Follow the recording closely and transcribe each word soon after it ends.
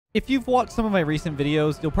If you've watched some of my recent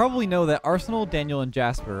videos, you'll probably know that Arsenal, Daniel, and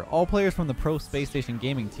Jasper, all players from the Pro Space Station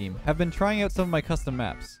gaming team, have been trying out some of my custom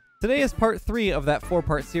maps. Today is part 3 of that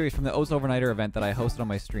 4-part series from the Oats Overnighter event that I hosted on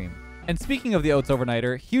my stream. And speaking of the Oats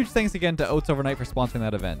Overnighter, huge thanks again to Oats Overnight for sponsoring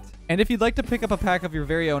that event. And if you'd like to pick up a pack of your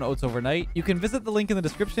very own Oats Overnight, you can visit the link in the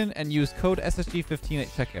description and use code SSG15 at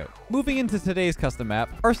checkout. Moving into today's custom map,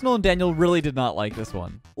 Arsenal and Daniel really did not like this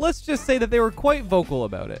one. Let's just say that they were quite vocal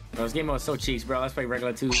about it. Bro, this game was so cheap, bro. Let's play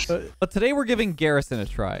regular too. But today we're giving Garrison a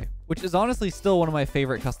try, which is honestly still one of my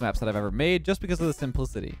favorite custom maps that I've ever made just because of the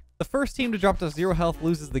simplicity. The first team to drop to 0 health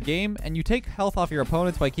loses the game, and you take health off your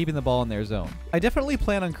opponents by keeping the ball in their zone. I definitely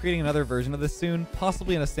plan on creating another version of this soon,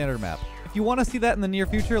 possibly in a standard map. If you want to see that in the near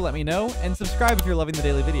future, let me know, and subscribe if you're loving the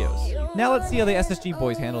daily videos. Now let's see how the SSG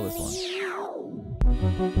boys handle this one.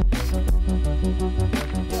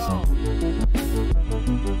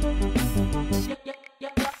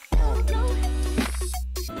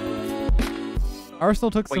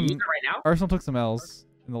 Arsenal took some L's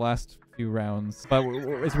in the last few rounds, but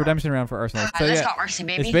it's redemption round for Arsenal. So yeah,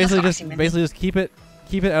 it's basically just keep it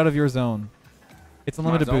out of your zone. It's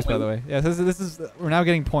unlimited boost, by the way. Yeah, this is we're now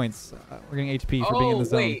getting points. We're getting HP for being in the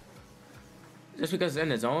zone. Wait. Just because it's in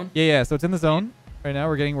the zone? Yeah. So it's in the zone right now.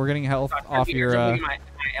 We're getting health off your. Am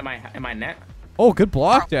I net? Oh, good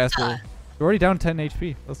block, Jasper. We're already down 10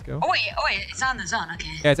 HP. Let's go. Oh wait, it's on the zone.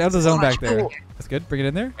 Okay. Yeah, it's out of the zone back there. That's good. Bring it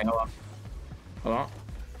in there. Wait, hold on.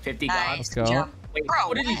 50 God. Let's go. Wait, bro,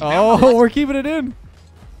 what did he Oh, we're keeping it in.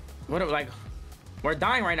 What we're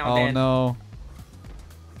dying right now, Dan. Oh no.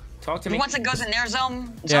 Talk to me. Once it goes in their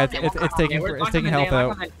zone, yeah, it's taking health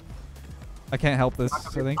out. I can't help this,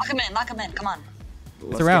 I think. Lock him in, come on.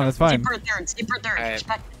 It's around, it's fine. Deeper third,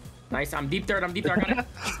 respect it. Nice, I'm deep third, I got it.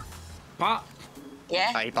 Pop.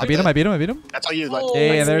 Yeah. I beat him. That's all you like.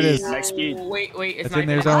 Yeah, there it is. Nice speed. Wait, it's in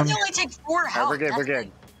their zone. It only takes 4 health. We're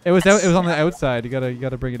good. It was on the outside. You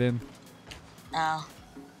gotta bring it in. Oh.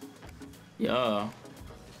 Yeah.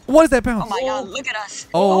 What is that bounce? Oh my god, look at us.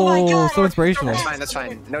 Oh, my god. So inspirational. That's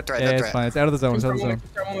fine. No threat. Yeah, it's fine. It's out of the zone.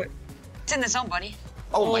 It's in the zone, buddy.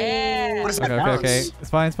 Oh my. Yeah. What is that Okay. It's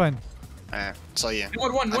fine. So yeah.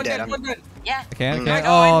 One dead. Yeah. I can't.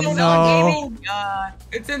 Oh no.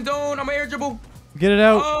 It's in zone. I'm air dribble. Get it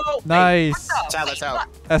out. Oh, nice. That's out.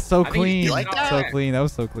 That's so clean. You like that? So clean. That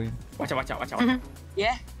was so clean. Watch out.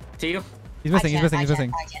 Yeah. See you. He's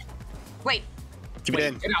missing. Wait. Keep it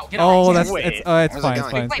in. Get out. Oh, it's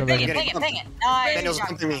fine. Wait, ping it. Nice. Daniel's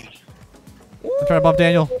bumping me. I'm trying to bump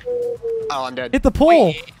Daniel. Oh, I'm dead. Hit the pole.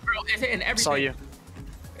 Wait, bro, it's hitting everything. Saw you.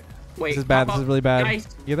 Wait. This is bad. This is really bad. Nice.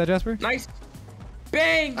 You get that, Jasper? Nice.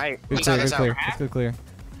 Bang. Good clear.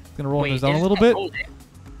 It's gonna roll in the zone a little bit.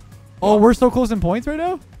 Oh, we're so close in points right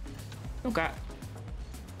now. Okay.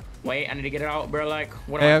 Wait, I need to get it out, bro. Like,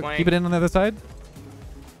 what am I playing? Keep it in on the other side.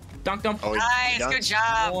 Dunk them. Oh, nice, good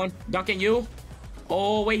job. Dunking you.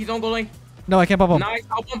 Oh, wait, he's on goaling. No, I can't bump him. Nice,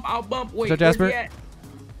 I'll bump. Wait, where's Jasper?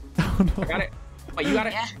 Oh, no. I got it. Wait, you got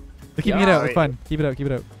it? Yeah. They're keeping it out. It's fine. Keep it out.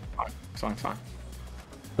 It's fine.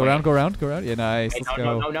 Go around. Yeah, nice. Wait, Let's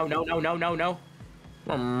go.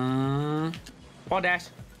 No. Ball dash.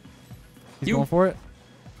 He's going for it.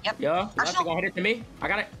 Yep. Yeah. That's gonna hit it to me. I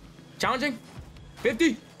got it. Challenging.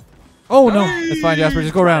 50. Oh, no. It's fine, Jasper.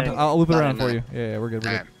 Just go around. I'll loop it around for you. Yeah, we're good.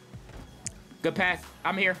 Good pass.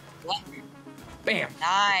 I'm here. Bam.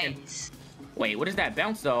 Nice. Wait, what is that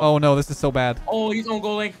bounce though? Oh no, this is so bad. Oh, he's on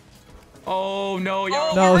goaling. Oh no, yo.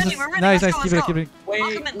 Oh, no, this is nice. Keep it. Wait,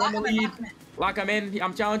 lock him in.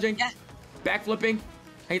 I'm challenging. Yeah. Back flipping.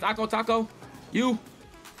 Hey, Taco. You.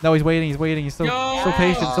 No, he's waiting. He's so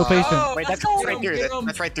patient. Wait, that's right through.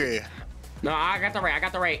 That's right through. No, I got the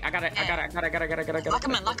right. I got it. Lock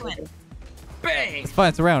him in. Bang. It's fine.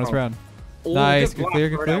 It's around. Oh, nice. Good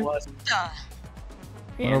clear.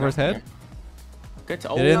 Went over his head. Good to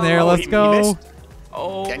get in there. Let's go.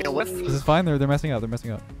 Oh. This is fine. They're messing up.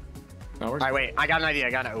 Alright, wait. I got an idea.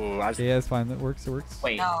 Yeah, it's fine. That works.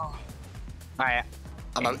 Wait. No. Alright.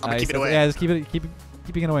 I'm gonna keep it away. Yeah, just keeping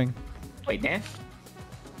it annoying. Wait, Dan.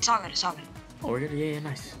 It's all good. Oh, we're good. Yeah,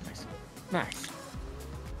 nice.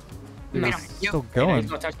 It's still going.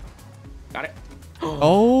 Got it.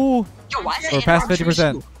 Oh. Yo, why is it we're past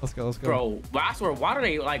 50%. Let's go. Bro, I swear, why do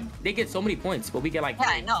they get so many points, but we get like. Yeah,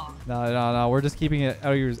 I know. No. We're just keeping it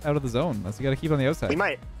out of the zone. So you gotta keep it on the outside. We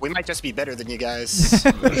might just be better than you guys.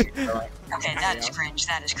 Okay, that is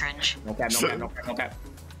cringe. No cap.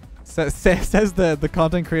 Says the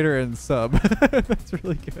content creator and sub. That's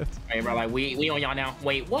really good. Hey, bro, like we on y'all now.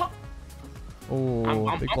 Wait, what?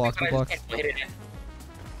 Oh, big blocks.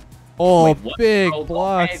 Oh, big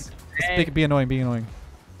blocks. Be annoying.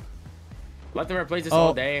 Lethamyr plays this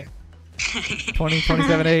all day. 20,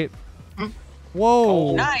 27, 8.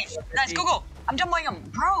 Whoa. Nice. Nice. Go, go. I'm jumping him,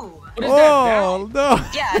 bro. What is Oh, no.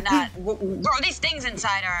 Yeah, bro, these things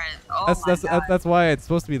inside are. Oh my God. That's why it's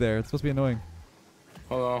supposed to be there. It's supposed to be annoying.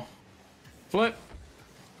 Hold on. Flip.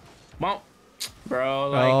 Bump. Bro,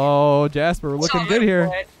 like. Oh, Jasper, we're looking good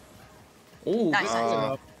here. Ooh,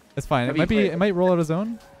 Nice. It's fine. It might roll out of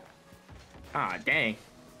zone. Ah, dang.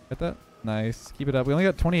 Get that? Nice. Keep it up. We only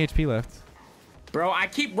got 20 HP left. Bro, I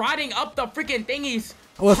keep rotting up the freaking thingies.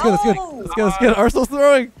 Oh, that's good. That's good. Let's go. Let's get Arsenal's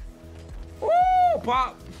throwing. Woo,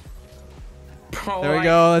 pop. Bro, There we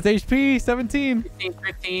go. That's HP 17. 15,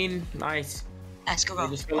 15. Nice. Nice. Go, They're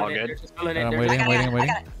go. just feeling All it. good. They're just feeling it. I'm They're waiting. just- I'm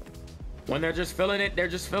waiting. When they're just feeling it, they're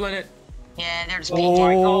just feeling it. Yeah, they're just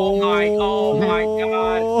Oh my, oh my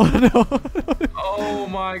god. Oh, no. Oh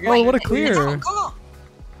my god. Oh, what a clear. Go, go.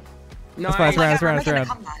 Nice. fine, it's round.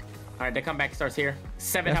 Alright, the comeback starts here.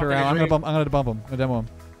 7 Jasper, health. I'm gonna bump him. I'm gonna demo him.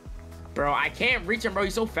 Bro, I can't reach him, bro.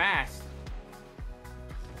 He's so fast.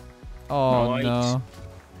 Oh, Nice. no.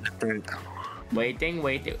 Waiting.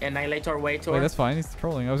 Annihilator, Wait, that's fine. He's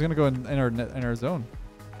trolling. I was gonna go in our zone.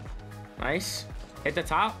 Nice. Hit the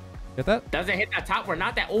top. Get that? Doesn't hit that top. We're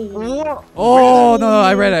not that. Oh. Oh, no.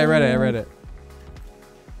 I read it.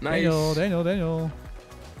 Nice. Daniel.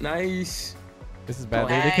 Nice. This is bad.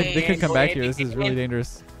 Nice. They could come back here. This is really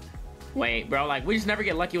dangerous. Wait, bro. Like, we just never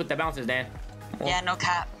get lucky with the bounces, Dan. Yeah, no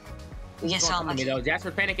cap. We get so much. Though.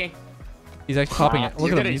 Jasper's panicking. He's actually popping it.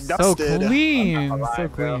 Look You're at him. getting He's so dusted. clean. I'm alive, So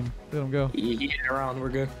bro. clean. Let him go. He hit it around. We're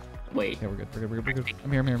good. Wait. Yeah, we're good.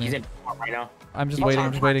 I'm here. He's in right now. I'm just Come waiting. on,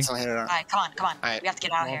 I'm just come on. waiting. Don't hit it on. Alright, come on. Alright. We have to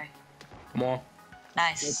get out of here. Come on.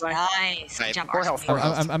 Nice. Good play. Nice. Good Alright, job, four health,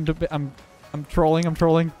 Arsenal. four I'm trolling. I'm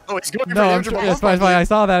trolling. Oh, it's going No, for it's fine. I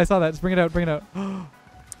saw that. Just bring it out.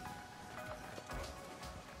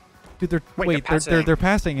 Dude, they're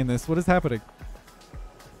passing in this. What is happening?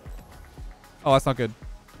 Oh, that's not good.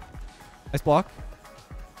 Nice block.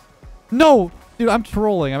 No, dude, I'm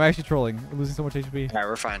trolling. I'm actually trolling. We're losing so much HP. Alright,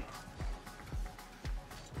 we're fine.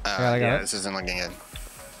 I got it. This isn't looking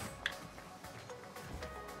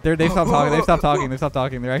good. They've stopped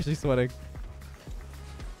talking. They're actually sweating.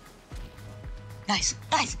 Nice.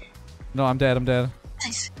 No, I'm dead.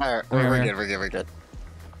 Nice. Alright, We're we're good.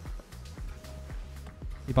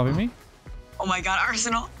 You bumping me? Oh my God,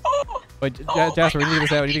 Arsenal. Oh. Wait, Oh Jasper, we my need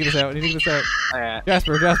to God, get this out. Alright.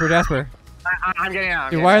 Jasper. I'm getting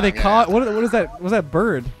out. Dude, why are they caught? What is that? What's that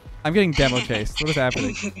bird? I'm getting demo chased. What is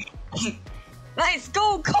happening? Nice.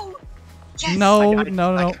 Go. Yes. No. I can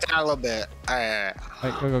down a little bit. Alright.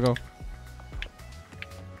 Wait, go.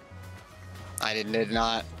 I did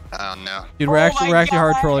not. Oh no. Dude, Oh we're actually my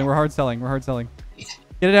hard God. trolling. We're hard selling.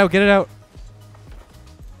 Get it out.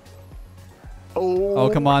 Oh,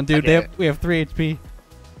 come on, dude. We have 3 HP. I'm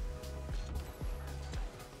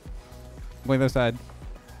going the other side.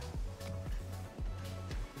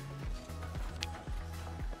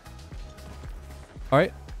 All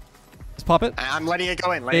right. Just pop it. I'm letting it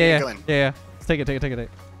go in. Yeah. Let's take it.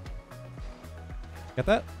 Got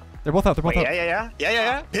that? They're both out. Wait,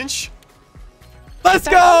 yeah. Pinch. Let's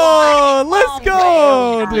go!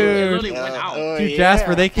 It Dude. literally went out. Dude,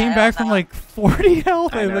 Jasper, they came back from like 40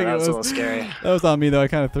 health. I know, think that it was was. a little scary. That was on me though. I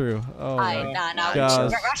kind of threw. Oh No. my We're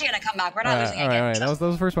gosh. actually gonna come back. We're not losing All again. right. That was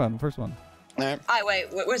the first one. Alright. Alright,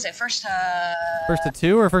 wait. What was it? First First to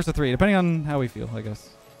 2 or first to 3, depending on how we feel, I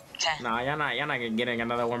guess. Okay. Nah, you're not getting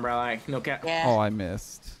another one, bro. Like, no cap. Yeah. Oh, I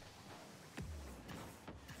missed.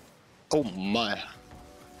 Oh my.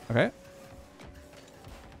 Okay.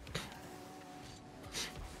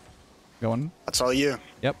 Going. That's all you.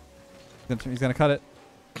 Yep. He's gonna cut it.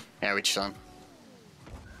 Yeah, we chilling.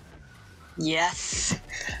 Yes.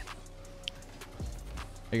 There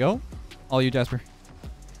you go. All you, Jasper.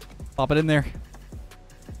 Pop it in there.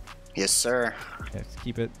 Yes, sir. Okay, just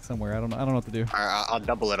keep it somewhere. I don't know what to do. Alright, I'll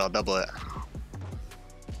double it.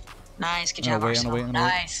 Nice. Good I'm job, gonna wait, Arsenal. I'm gonna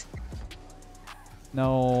wait. Nice.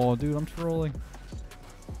 No, dude, I'm trolling.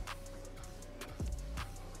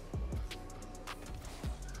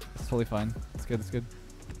 It's totally fine. It's good. Dude,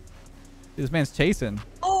 this man's chasing.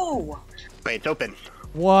 Oh. Wait, it's open.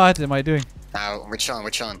 What am I doing? We're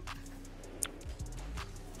chilling.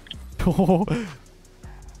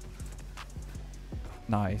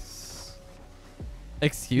 Nice.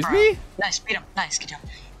 Excuse me? Nice. Beat him. Nice. Good job.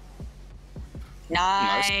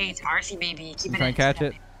 Nice. RC baby. Keep it Try in. and catch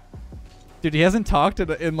it. Dude, he hasn't talked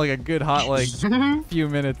in like a good hot like few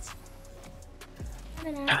minutes.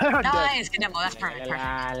 Nice. Good demo. That's perfect.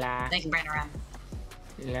 La la They can bring it around.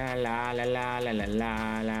 la la la la la la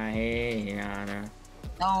la la hey na na.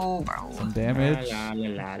 No, bro. Some damage. La la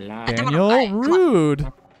la la. Daniel,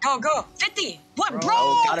 rude. Go, go. 50. What, bro?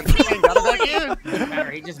 Oh, got it back in, got it back in.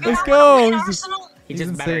 Better, he just Let's better. go. Win, He's just- Arsenal? He's He's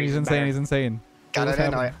just better. insane. He's insane. He's insane. Got What's it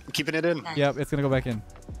in. happening? I'm keeping it in. Nice. Yep, it's gonna go back in.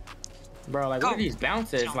 Bro, like, Go. what are these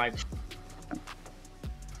bounces? Like,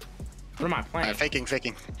 what am I playing? Faking,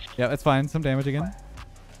 faking. Yeah, it's fine. Some damage again.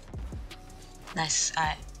 Nice.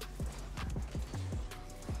 Alright.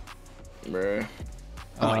 Bro.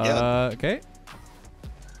 Oh my God. Okay.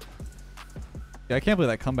 Yeah, I can't believe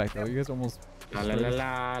that comeback though. You guys almost. La la la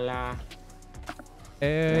la la.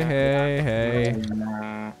 Hey, hey, hey.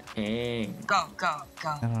 La, hey. Go, go, go.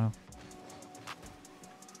 I don't know.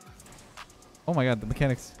 Oh my God, the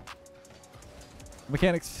mechanics.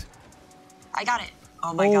 Mechanics. I got it.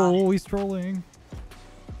 Oh my Oh, god. he's trolling.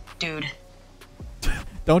 Dude.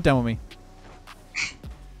 Don't demo me.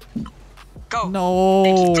 Go. No.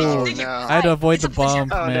 Oh, Thank you. no. I had to avoid It's the a pleasure.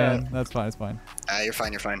 bump, Oh, no. man. That's fine. It's fine. You're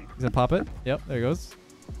fine, you're fine. He's gonna pop it. Yep, there he goes.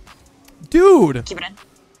 Dude! Keep it in.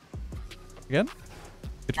 Again?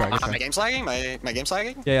 Good try, good try. My game's lagging? My game's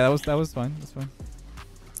lagging? Yeah, that was fine. That's fine.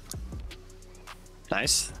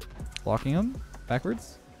 Nice. Blocking him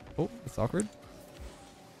backwards. Oh, it's awkward.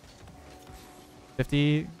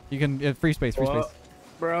 50. You can free space, free Well, space.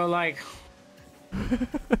 bro, like,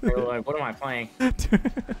 bro, like, what am I playing?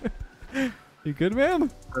 You good,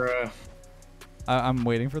 man? Bro. I'm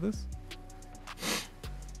waiting for this.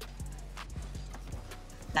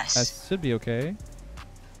 Nice. That should be okay.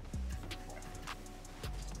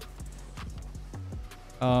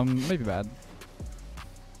 Maybe bad.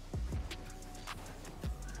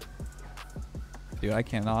 Dude, I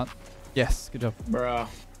cannot. Yes, good job. Bro.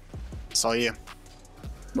 It's all you.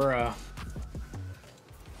 Bro.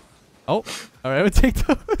 Oh, all right, I would take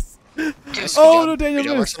those. Nice, Oh, good no, job. Daniel Good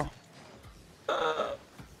job, missed. Arsenal.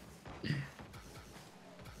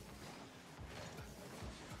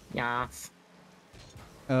 Yeah.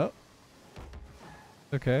 Oh.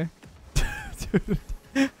 Okay. Dude,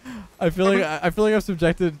 I feel like I've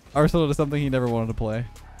subjected Arsenal to something he never wanted to play.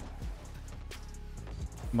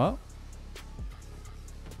 Come up.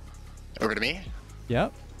 Over to me.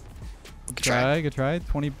 Yep. Good try. Good try.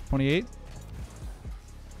 20, 28.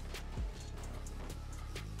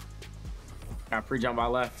 Got free jump by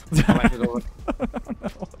left. My life is over.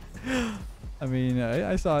 No. I mean,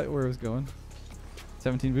 I saw it where it was going.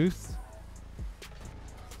 17 boosts.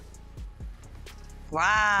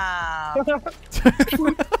 Wow.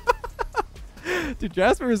 Dude,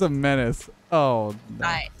 Jasper is a menace. Oh, no.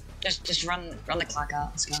 Alright. Just run the clock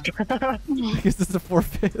out. Let's go. I guess this is a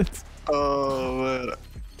forfeit. Oh, man.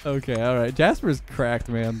 Okay, all right. Jasper's cracked,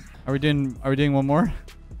 man. Are we doing one more?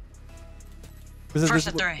 First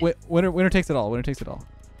of three. Winner takes it all. Winner takes it all.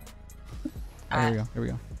 Oh, here we Alright. go. Here we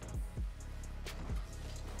go.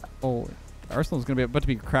 Oh, Arsenal's gonna be about to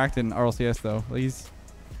be cracked in RLCS though. He's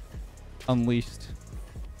unleashed.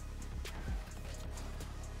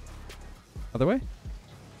 Other way?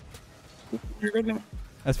 You're good now.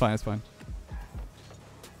 That's fine. That's fine.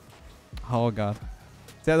 Oh god.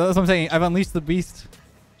 See, that's what I'm saying. I've unleashed the beast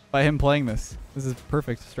by him playing this. This is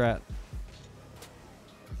perfect strat.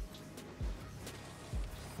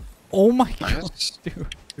 Oh my god, Nice. dude,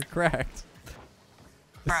 you're cracked.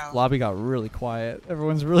 This Bro. lobby got really quiet.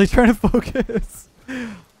 Everyone's really trying to focus.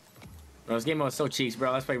 Bro, this game was so cheeks,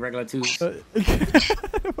 bro. Let's play regular twos.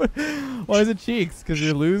 Why is it cheeks? Because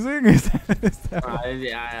you're losing? Is that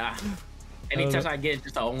Yeah. Any touch I get,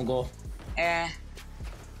 just an own goal. Eh.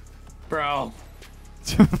 Bro.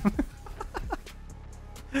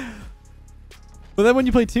 But then when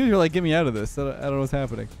you play two, you're like, get me out of this. I don't know what's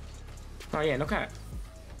happening. Oh, yeah, no cap.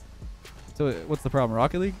 So what's the problem?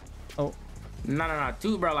 Rocket League? Oh, No.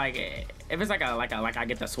 Two, bro, like, if it's like I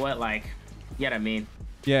get the sweat, like, you know what I mean?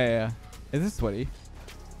 yeah. Is this sweaty?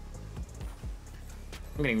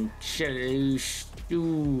 I'm getting shit.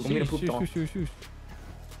 I'm getting pooped on. Shoosh.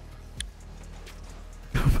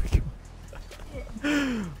 Oh my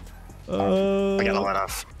god. I got a let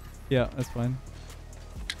off. Yeah, that's fine.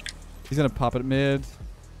 He's gonna pop it mid.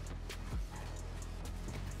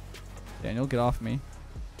 Daniel, get off me.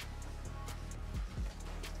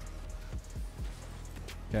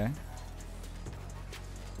 Okay.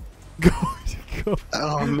 Go.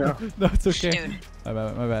 Oh, no. No, it's okay. Dude. My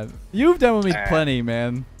bad. You've demoed me Alright. plenty,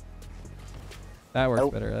 man. That works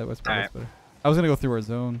Nope. better. That works Alright. better. I was gonna go through our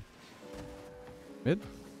zone. Mid?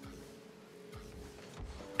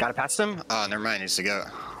 Got it past him? Oh, never mind. Needs to go.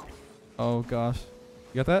 Oh gosh.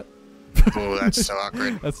 You got that? Oh, that's so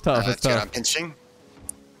awkward. That's tough. That's Dude, tough. I'm pinching.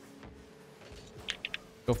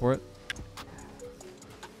 Go for it.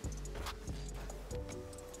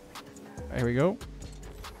 Alright, here we go.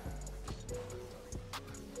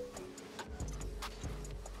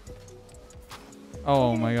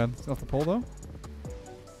 Oh my god. It's off the pole though?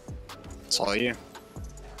 It's all you.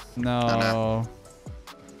 No. no.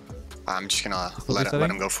 I'm just gonna let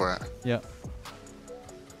him go for it. Yeah.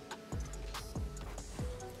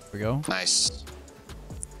 Here we go. Nice.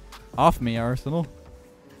 Off me, Arsenal.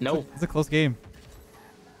 No. It's a close game.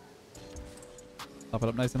 Top it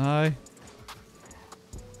up nice and high.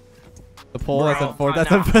 The pole, Bro, that's unfortunate.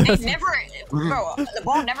 nah. That's They that's never, bro. The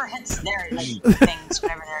ball never hits their like things,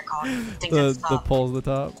 whatever they're called. Things at the the top. pole's the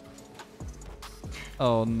top.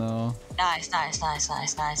 Oh no. Nice, nice, nice,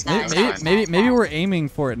 nice, nice, Maybe nice. maybe, nice, maybe, nice, maybe nice. we're aiming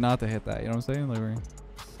for it not to hit that. You know what I'm saying? Like we're...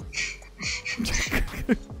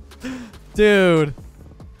 Dude.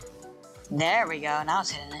 There we go. Now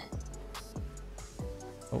it's hitting it.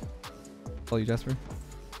 Oh, you Jasper.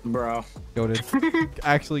 Bro. Goated.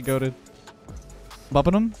 Actually goated.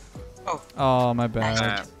 Bumping him? Oh. Oh, my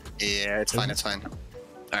bad. Yeah, it's fine. It's fine.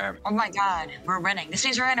 Alright. Oh my god, we're winning. This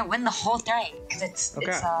means we're gonna win the whole thing. Cause it's Okay.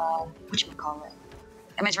 whatchamacallit.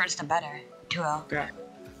 That means we're just better. 2-0. Okay.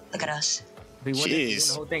 Look at us. We win Jeez.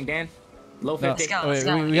 the whole thing, Dan. Low No. 50. Let's go. Wait, Let's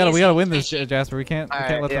go. we gotta win this, Easy. Jasper. We can't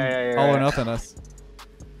Alright, let them yeah, all or yeah. nothing us.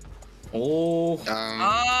 Oh.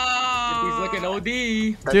 Oh. He's looking OD.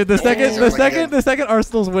 Dude, the Oh. second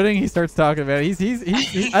Arsenal's winning, he starts talking, man. He's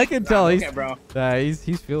I can tell he's Okay, bro. he's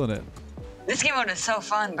feeling it. This game mode is so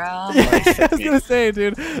fun, bro. I was gonna say,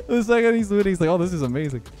 dude, the second he's winning, he's like, oh, this is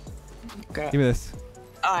amazing. Okay. Give me this.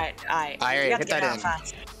 Alright, alright. Alright, You have to hit get it that out in.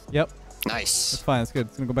 fast. Yep, Nice. that's fine. That's good.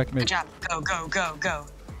 It's gonna go back to me. Good job. Go, go, go, go.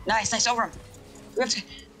 Nice, nice. Over him. We have to...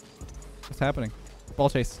 What's happening? Ball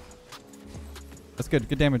chase. That's good.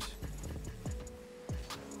 Good damage.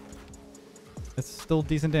 It's still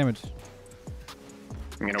decent damage.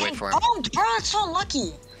 I'm gonna wait Dang, for him. oh, bro, it's so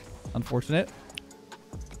lucky. Unfortunate.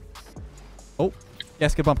 Oh,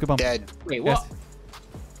 yes, good bump, good bump. Dead. Wait, Yes. what?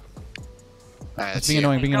 Alright, let's Being see it.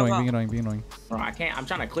 annoying, being Go, annoying, go. being annoying, being annoying. Bro, I can't. I'm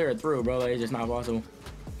trying to clear it through, bro. Like, it's just not possible.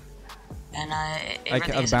 And it I really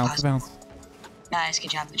can't isn't bounce, possible. bounce. Nice,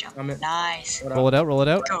 good job, good job. I'm in. Nice. What Roll up? it out, roll it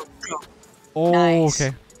out. Go, go. Oh, Nice.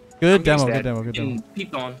 okay. Good I'm demo, dead. good demo, good demo.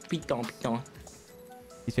 Peeked on, peeked on, peeked on.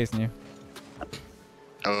 He's chasing you.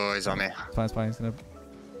 Oh, he's on me. It's fine, it's fine. He's gonna.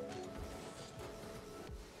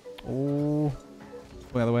 Oh.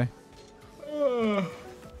 Go the other way.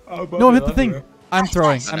 No, I hit the thing. I'm Nice,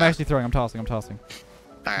 throwing. nice. I'm actually throwing. I'm tossing. I'm tossing.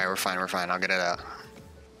 Alright, we're fine. We're fine. I'll get it out.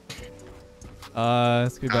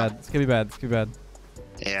 It's gonna be bad. It's gonna be bad. It's gonna be bad.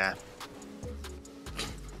 Yeah.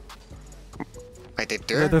 Wait, they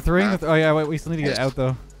threw They're, it? they're throwing. Uh, Oh yeah, wait. We still need to get it out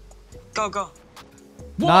though. Go, go.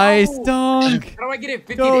 Nice Whoa! dunk. How do I get it?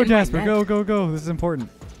 50 Go in my Jasper. net? Go go go. This is important.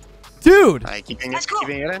 Dude. Alright, keeping Let's it, go.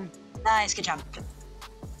 keeping it in. Nice, good job.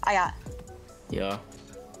 I got. Yeah.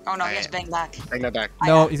 Oh no, he has Alright. bang back. Bring that back. I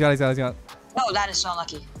No, got. he's got. He's got. He's got. No, that is so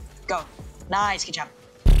lucky. Go. Nice, good job.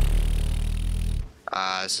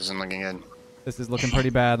 This isn't looking good. This is looking pretty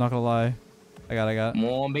bad. Not gonna lie. I got. I got. Come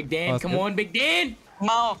on, Big Dan. Oh, that's Come good. on, Big Dan. Come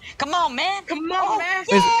on, man. Come on, man.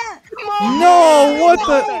 Yeah. Come on. No. What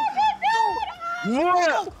the?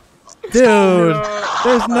 What? Dude.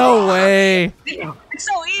 There's no way. It's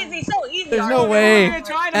so easy, so easy. There's no Arthur. way. You're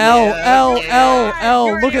trying to L get it. L Yeah. L L.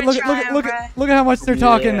 You're Look at even look at trying, look at how much they're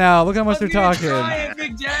talking Yeah. now. Look how much they're Look, you're talking. trying,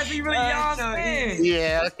 Big Jazz. You really young, so man.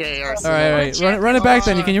 Yeah, okay. All right. Run it back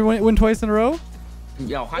then. Can you win twice in a row?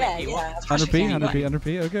 Yo, 100 Yeah, people. yeah. Of course 100 P, you can. 100 P, 100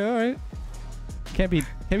 P. Okay, all right. Can't be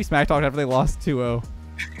smack talked after they lost 2-0.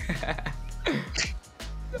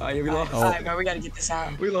 Oh, yeah, we lost. Oh. Alright, bro, we gotta get this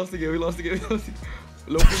out. We lost again. We lost again. We lost again.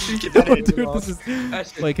 Low 50. Get that in. Dude, this is. That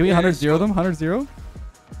shit- Wait, can we yeah, 100-0 them? 100-0?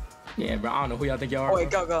 Yeah, bro. I don't know who y'all think y'all are. Oh, wait,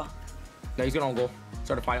 go, go. No, he's gonna on goal.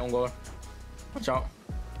 Certified on goal. Watch out.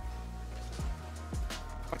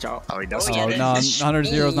 Watch out. Oh, he does. Oh, Oh, yeah, no, this 100-0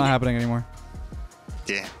 is not speed. happening anymore.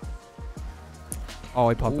 Yeah. Oh,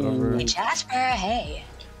 he popped it over. Hey, Jasper, hey.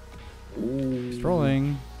 Ooh.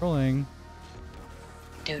 Strolling.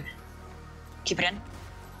 Dude. Keep it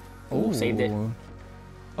in. Ooh, saved it.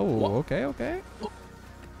 Oh, What? okay, okay.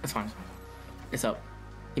 It's fine. It's up.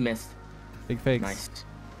 He missed. Big fakes. Nice.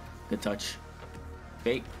 Good touch.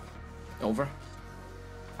 Fake. Over.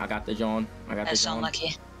 I got the John. I got the That's so John.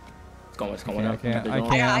 unlucky. It's going. It's going Okay, I up. can't- got the I John.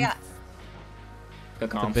 can't. I got. Good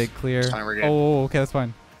It's a comms. big clear. It's fine, we're good. Oh, okay, that's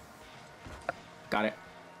fine. Got it.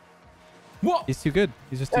 Whoa! He's too good.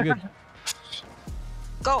 He's just too good.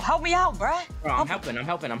 Go, help me out, bruh. Bro, I'm helping. I'm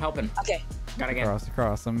helping. I'm helping. Okay. Got it again.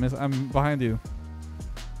 Across. I'm behind you.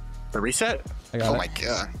 The reset? I got Oh it. my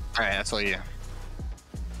god. Alright, that's all you.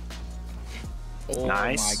 Oh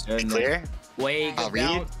Nice. my goodness. Clear. Wait, I'll good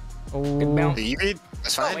down. read. Good Oh. bounce. Do you read?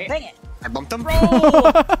 That's Oh, fine. dang it. I bumped him. Bro!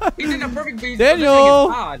 He's in a perfect beat. Daniel!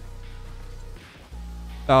 Odd.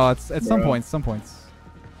 Oh, it's at some Bro. points. Some points.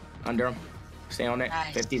 Under him. Stay on it.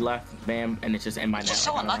 Nice. 50 left. Bam. And it's just in my net. Just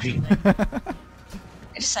so like, unlucky.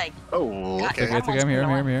 It's just like, Oh, God, okay. It's okay. I'm here.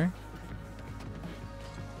 I'm here.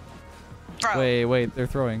 bro. Wait. They're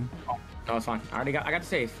throwing. No, it's fine. I got the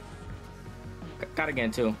save. Got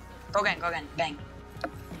again too. Go again. Bang. You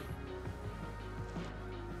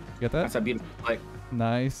get that? That's a beautiful flick.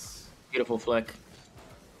 Nice. Beautiful flick.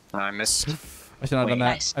 I missed. I should not have done that.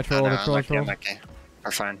 Nice. I trolled. Lucky.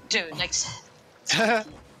 We're fine. Dude, like,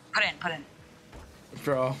 put in.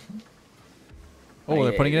 Bro. Oh,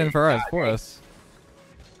 they're putting it in for us. God, us.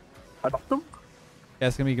 I knocked him. Yeah,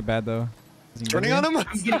 it's gonna be bad though. Is he Turning getting on it?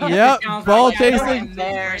 him. Yep, ball Yeah, chasing.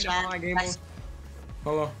 There's Nice.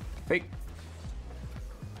 Hold on. Fake.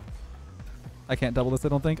 I can't double this. I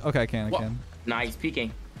don't think. Okay, I can. What? Nah, he's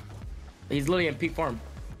peeking. He's literally in peak form.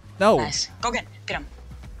 No. Nice. Go again. Get him.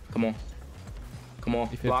 Come on. Come on.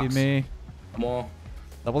 He 50 Blocks. me. Come on.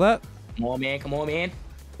 Double that. Come on, man. Come on, man.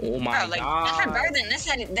 Oh my Bro, like, god. different better than this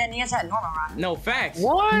than he has that normal run. No facts.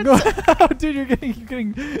 What? Dude, you're getting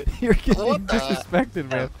What the- disrespected,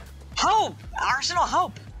 man. Hope! Arsenal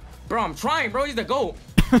hope! Bro, I'm trying, bro. He's the GOAT.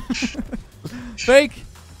 Fake.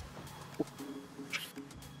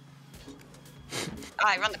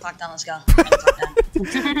 Alright, run the clock down. Let's go. Run the clock down.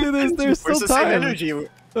 Dude, there's still Where's the same time. energy?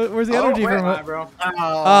 Where's the energy Where from am I, it? bro?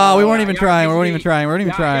 Oh, we weren't even Y'all trying. We get weren't to even be- trying. We weren't even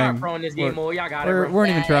Y'all trying. pro in this game, We're- Y'all got it, We bro. weren't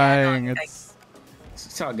even Yeah, trying. no,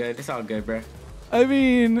 It's all good. It's all good, bro. I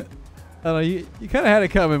mean, I don't know. You kind of had it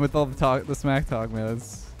coming with all the talk, the smack talk, man.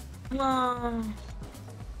 It's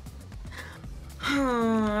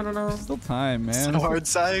I don't know. still time, man. So hard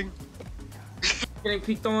sighing. Getting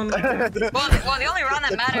peeked on. Well, the only run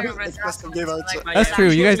that mattered was Custom game Arsenal. outside. That's Yeah, true.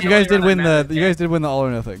 You actually, guys the did only win run the that you guys did win the all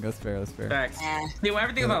or nothing. That's fair. That's fair. Facts. Yeah. See, when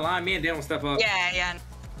everything's on the line, me and Dan will step up. Yeah.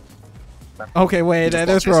 Okay, wait. Just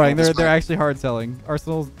They're watch your throwing. score. They're actually hard selling.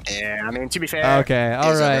 Arsenal's Yeah, I mean, to be fair. okay.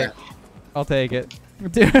 All it's right. over. I'll take it.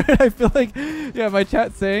 Dude, I feel like my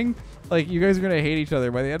chat's saying like you guys are gonna hate each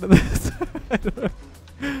other by the end of this.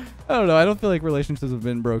 I don't know. I don't feel like relationships have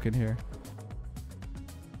been broken here.